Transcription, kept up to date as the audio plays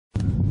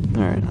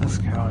Alright, let's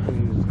go. I think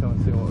you just come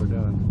and see what we're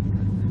doing.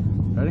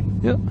 Ready?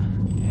 Yep.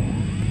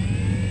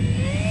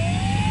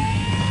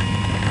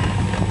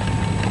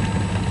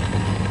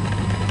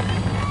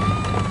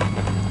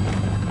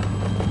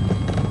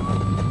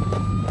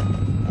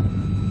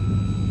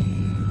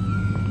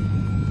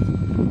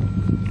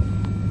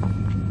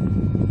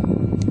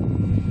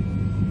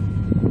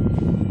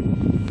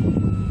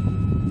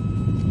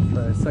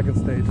 Try a second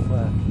stage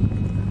flat.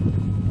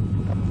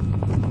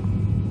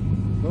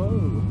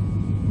 Whoa.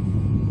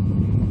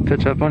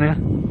 Pitch up on you?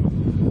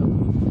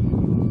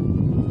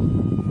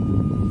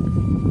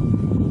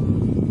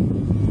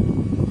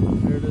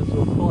 Here it is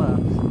with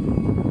flaps.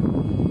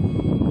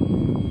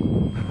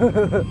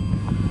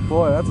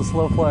 Boy, that's a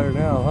slow flyer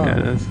now, huh? Yeah,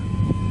 it is.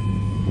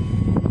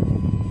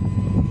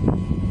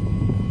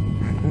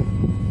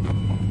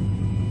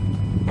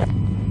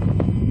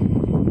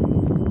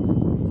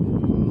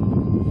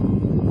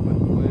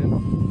 Wind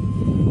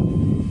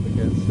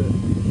against it.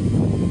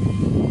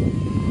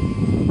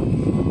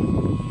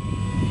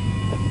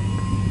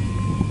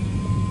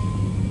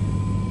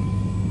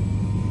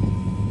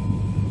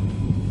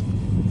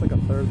 It's like a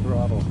third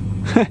throttle.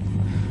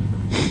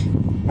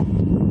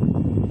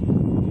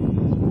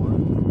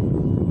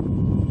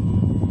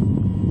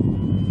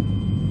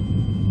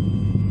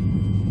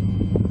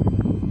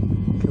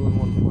 Killing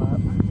one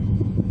flap.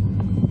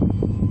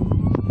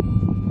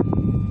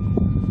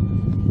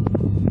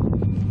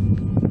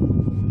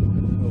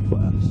 No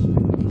flaps.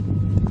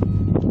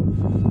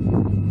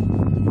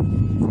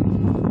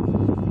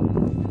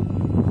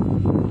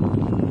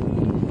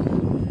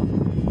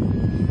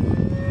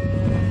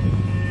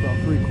 About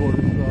 3/4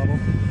 throttle.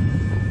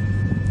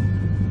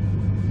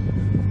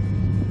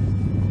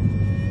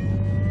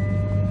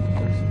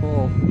 It's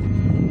full.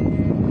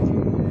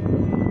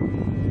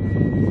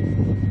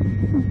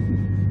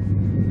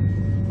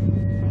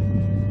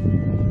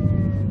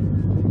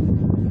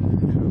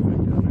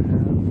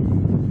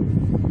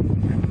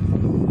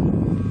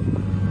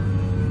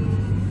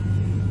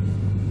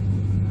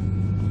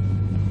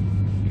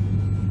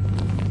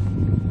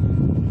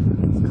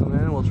 Let's come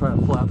in, we'll try a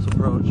flaps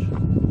approach.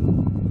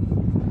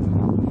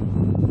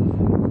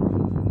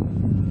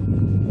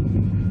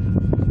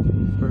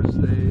 First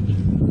stage.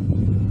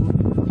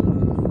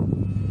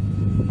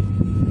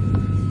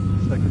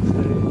 Second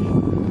stage.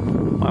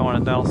 Might want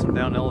to dial some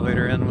down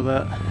elevator in with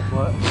that.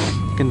 What?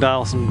 You can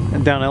dial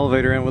some down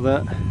elevator in with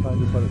that. I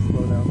just let it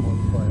slow down more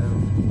before I hit it.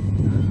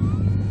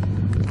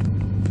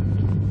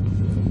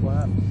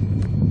 Flaps.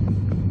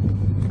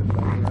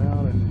 Back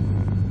around and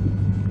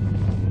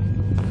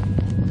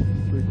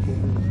 3/4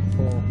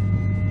 full.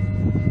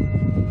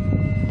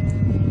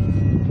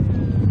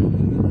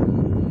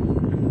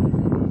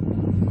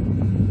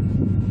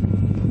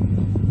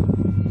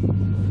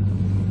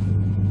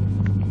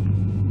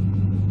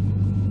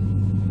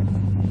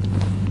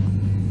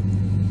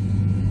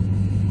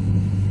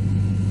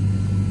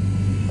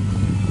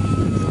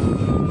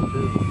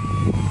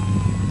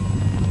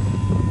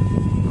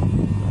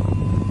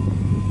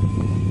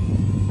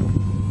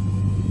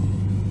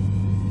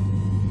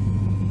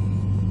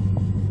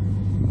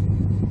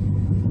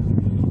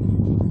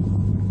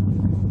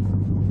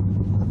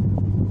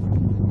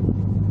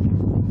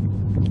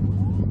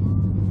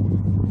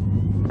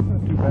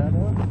 Not too bad,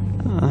 huh?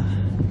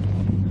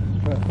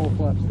 Let's try full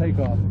flaps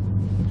takeoff.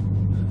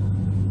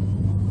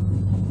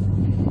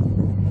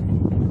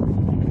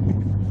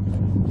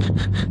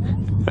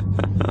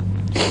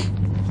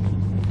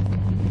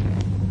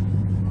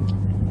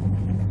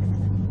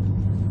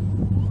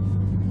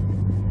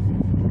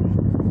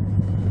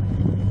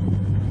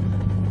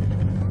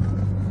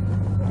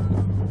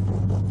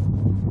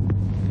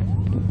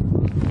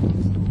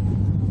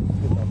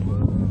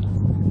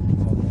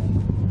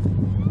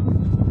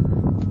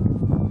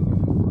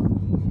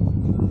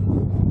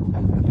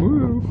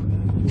 Woo!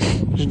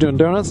 Just doing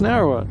donuts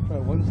now or what? Try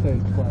one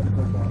stage flat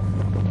takeoff.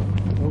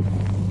 Nope.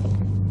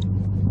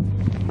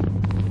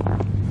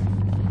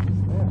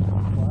 Yeah,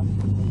 flat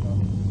takeoff.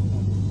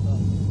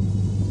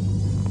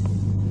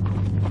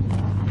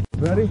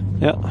 Ready?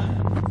 Yep.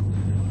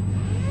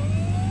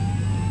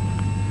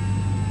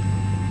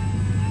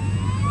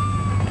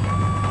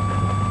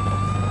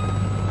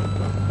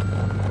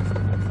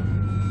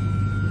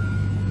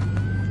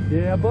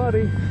 Yeah,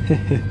 buddy.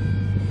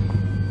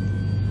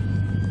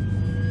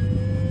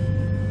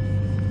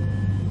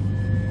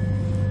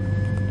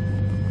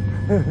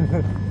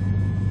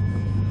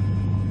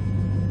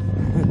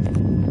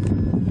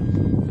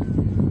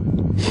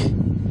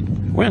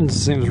 Wind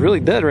seems really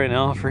dead right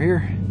now for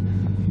here.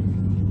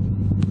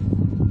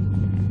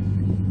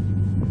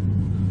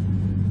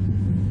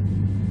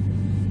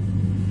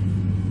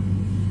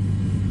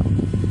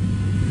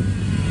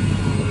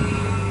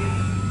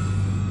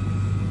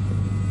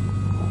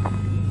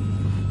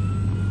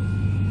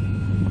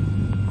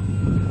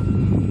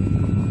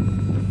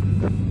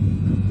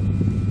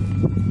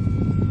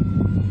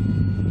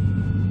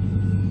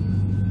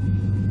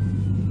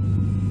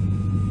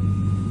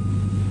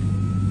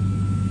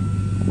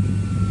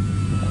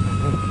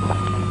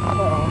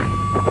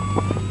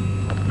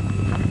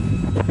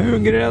 Maybe we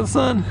can get it out of the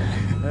sun.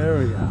 There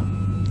we go.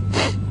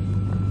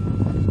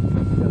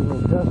 Got a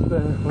little dust there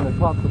when I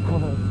pop the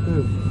flaps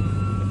too.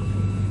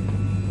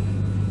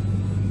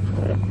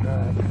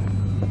 Drag.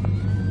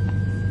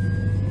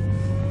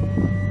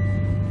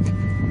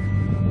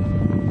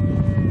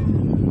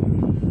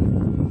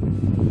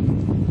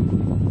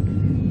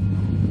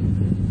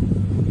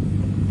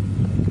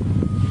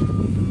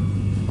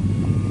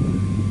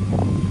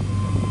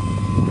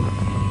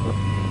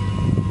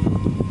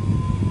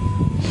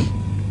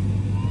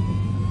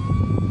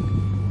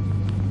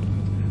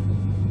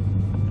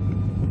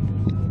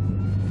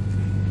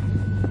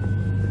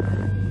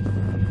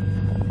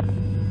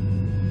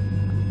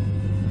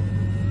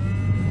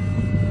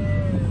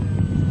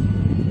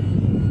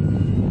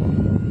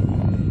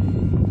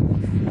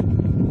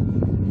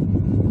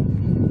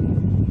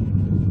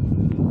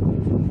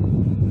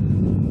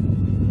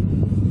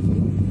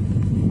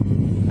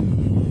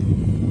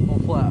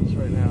 Flaps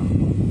right now.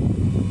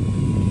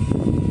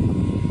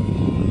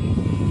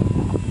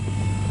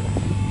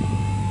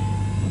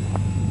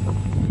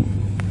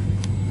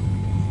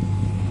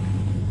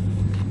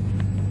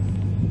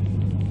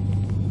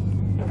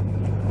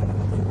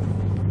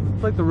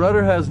 It's like the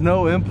rudder has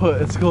no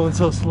input, it's going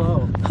so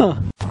slow. Huh.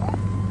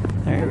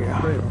 There you go.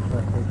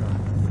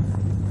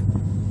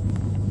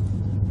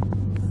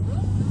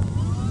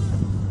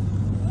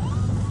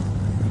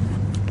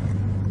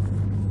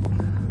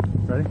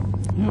 Ready?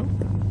 Yep.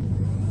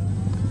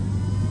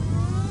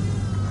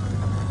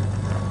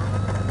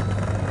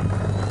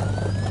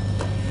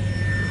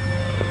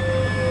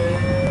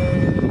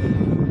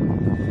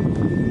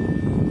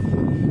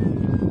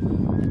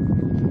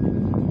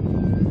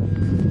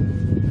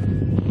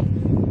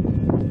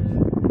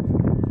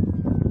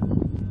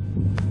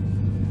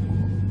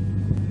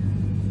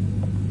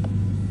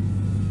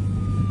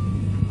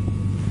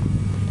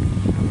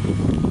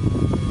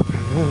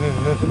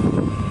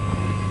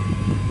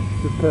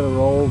 Just kind of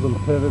rolls and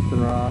pivots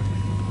and rocks.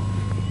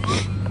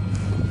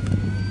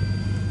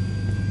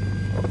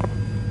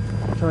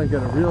 I'm trying to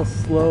get a real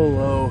slow,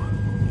 low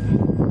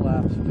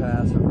flaps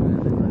pass or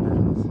landing right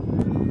now.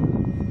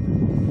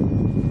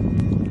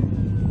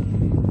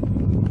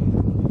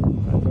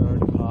 That's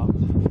already popped.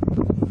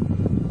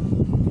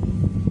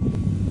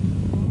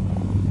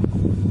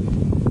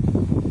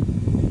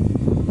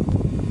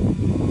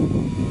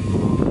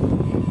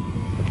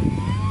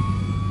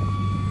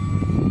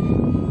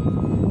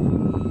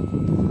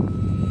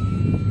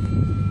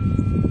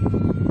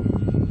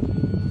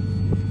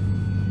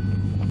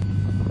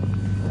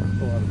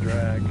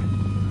 Drag.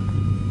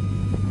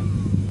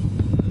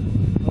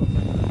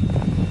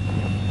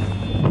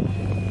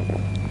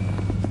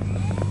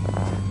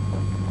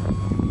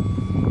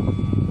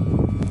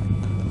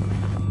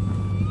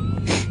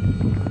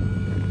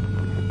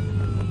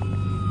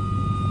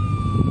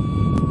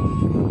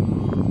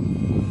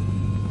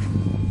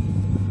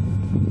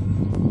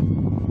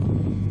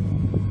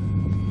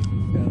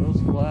 Yeah,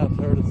 those flaps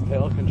hurt its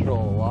tail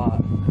control a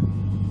lot.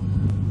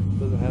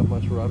 Doesn't have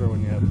much rudder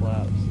when you have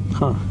flaps.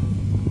 Huh.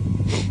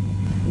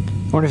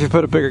 Wonder if you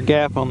put a bigger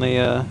gap on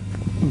the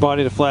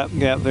body to flap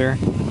gap there.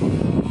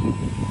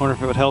 Wonder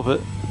if it would help it.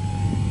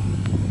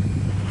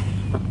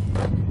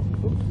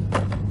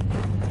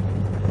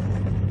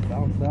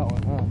 Bounced that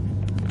one, huh?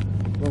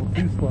 A little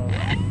too slow.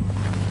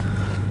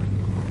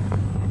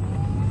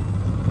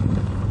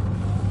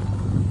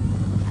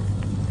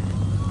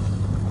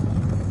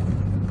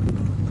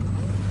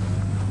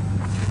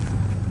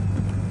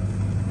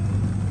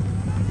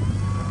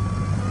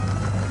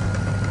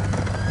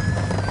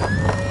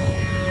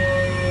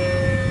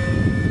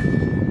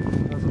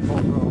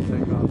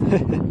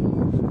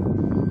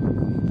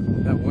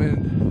 That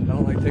wind, I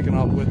don't like taking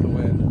off with the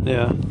wind.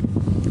 Yeah.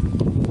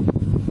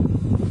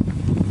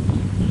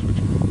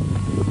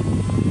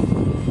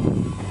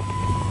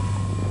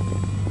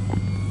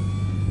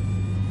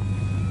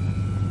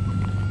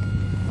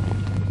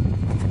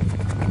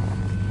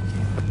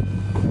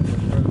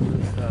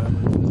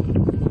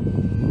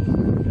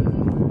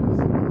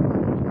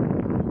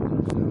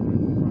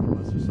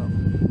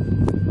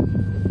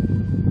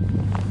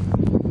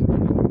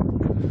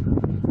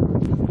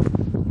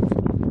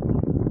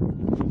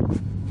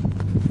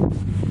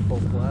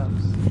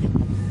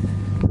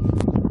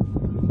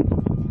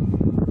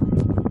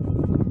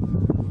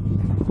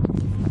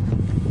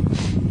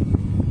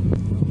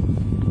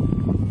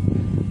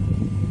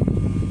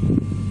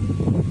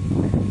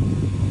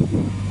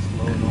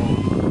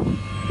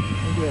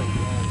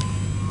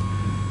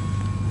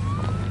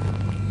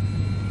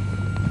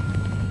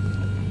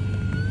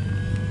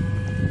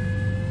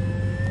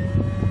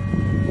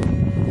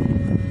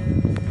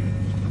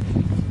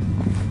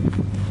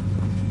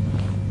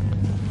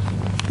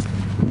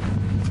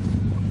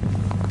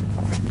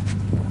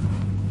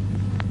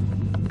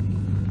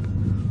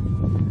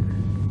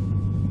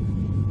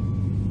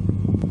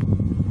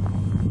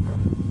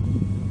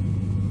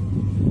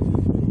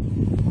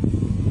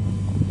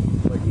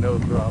 No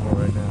throttle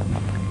right now.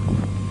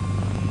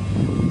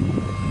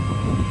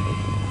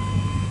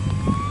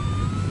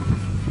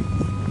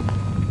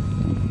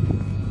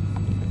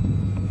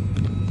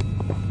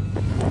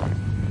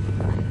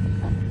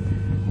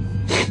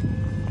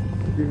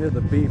 you hear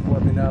the beep,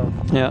 let me know.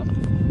 Yeah.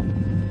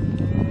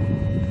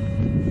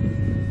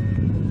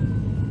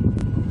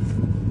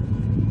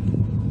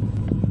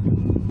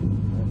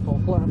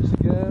 Full flaps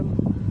again.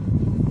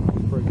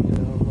 Bring it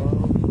down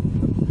low.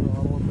 Put the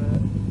throttle a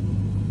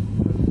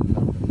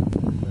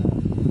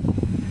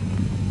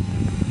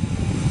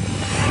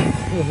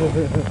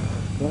bit.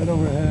 Right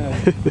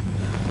overhead.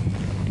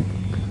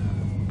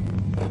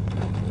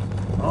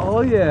 Oh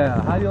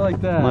yeah, how do you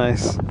like that?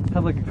 Nice.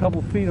 Had like a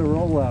couple feet of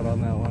rollout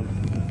on that one.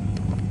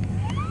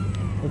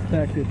 Let's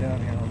tack it down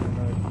here.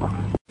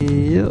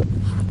 Yep.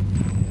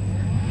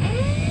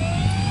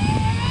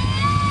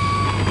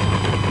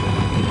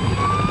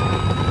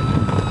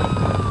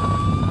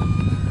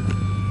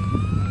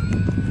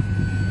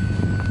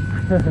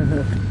 I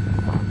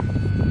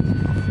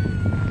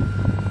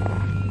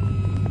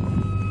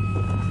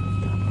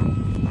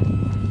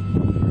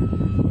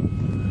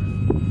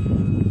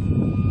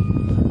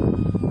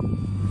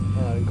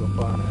didn't go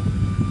far enough.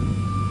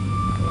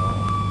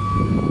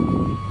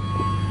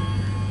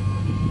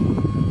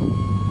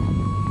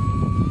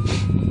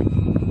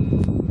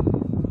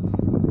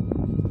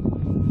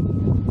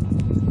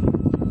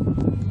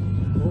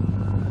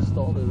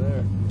 Stalled her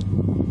there.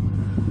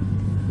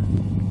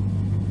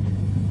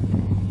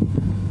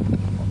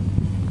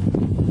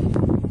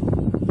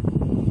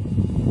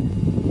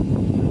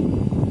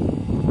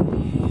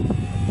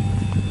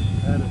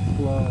 That is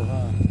slow,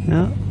 huh?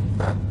 Yeah.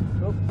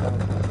 Oh.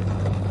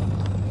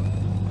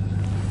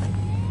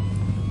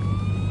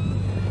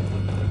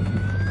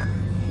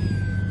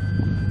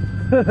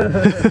 There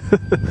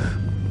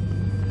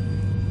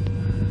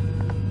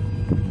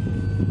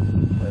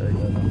you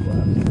go, enough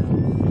flaps.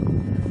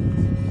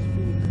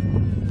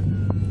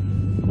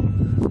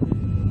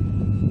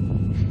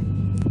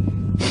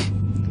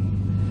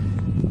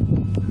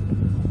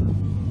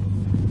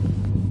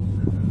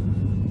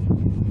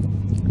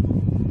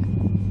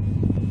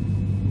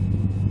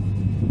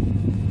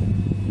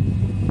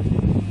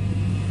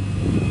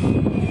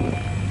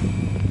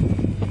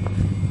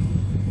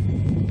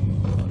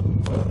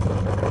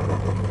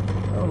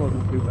 That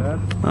wasn't too bad.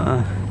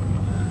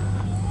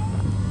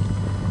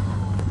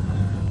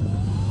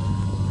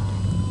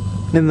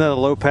 Even though a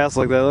low pass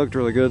like that looked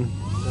really good. Is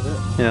that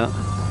it? Yeah.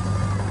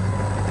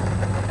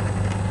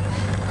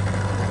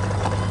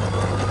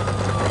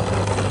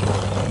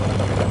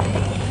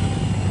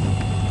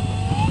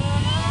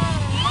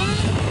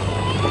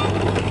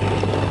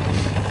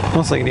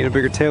 Almost like you need a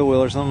bigger tail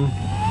wheel or something.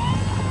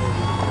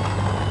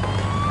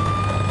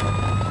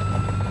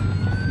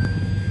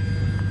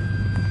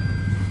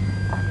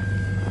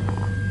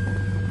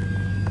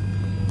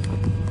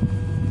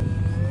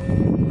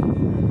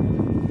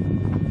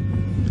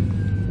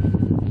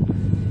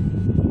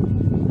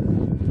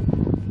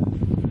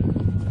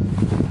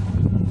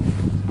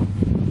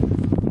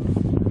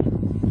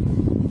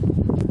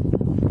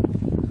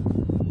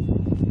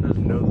 There's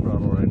no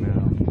throttle right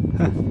now.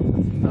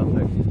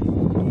 Nothing.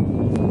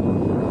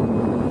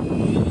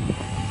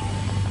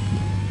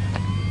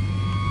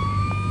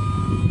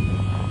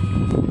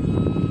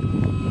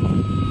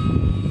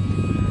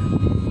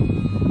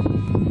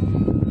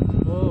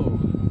 Whoa.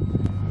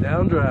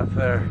 Downdraft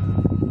there.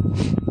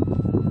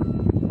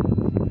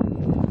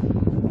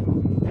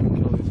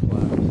 Kill these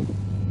flaps.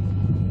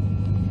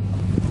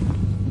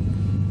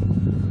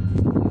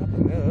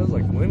 Yeah, that was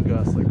like wind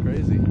gusts like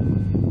crazy.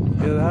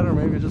 Either that or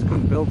maybe it just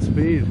couldn't build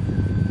speed. I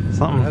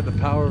Something. had the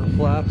power of the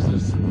flaps,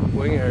 just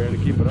wing area to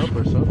keep it up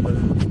or something.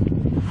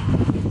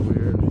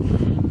 Weird.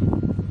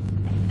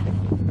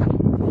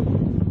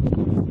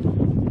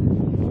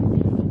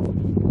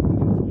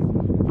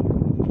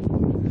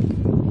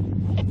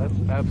 That's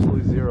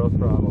absolutely zero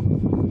throttle.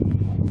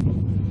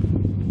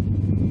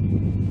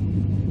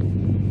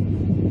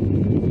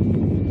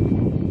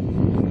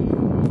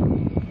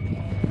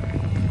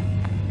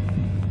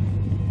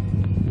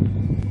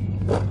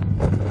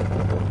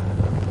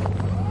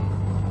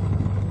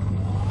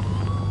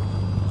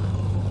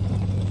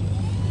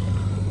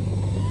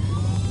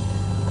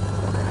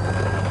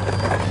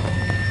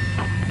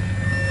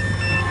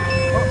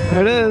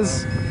 There it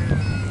is.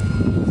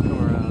 Let's come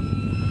around.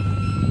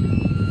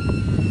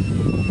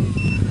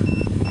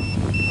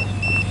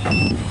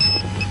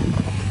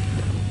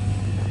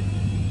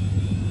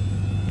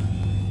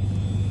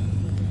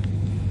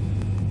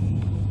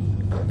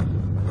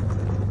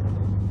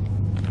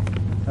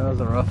 That was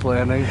a rough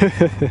landing.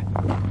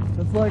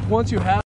 It's like once you have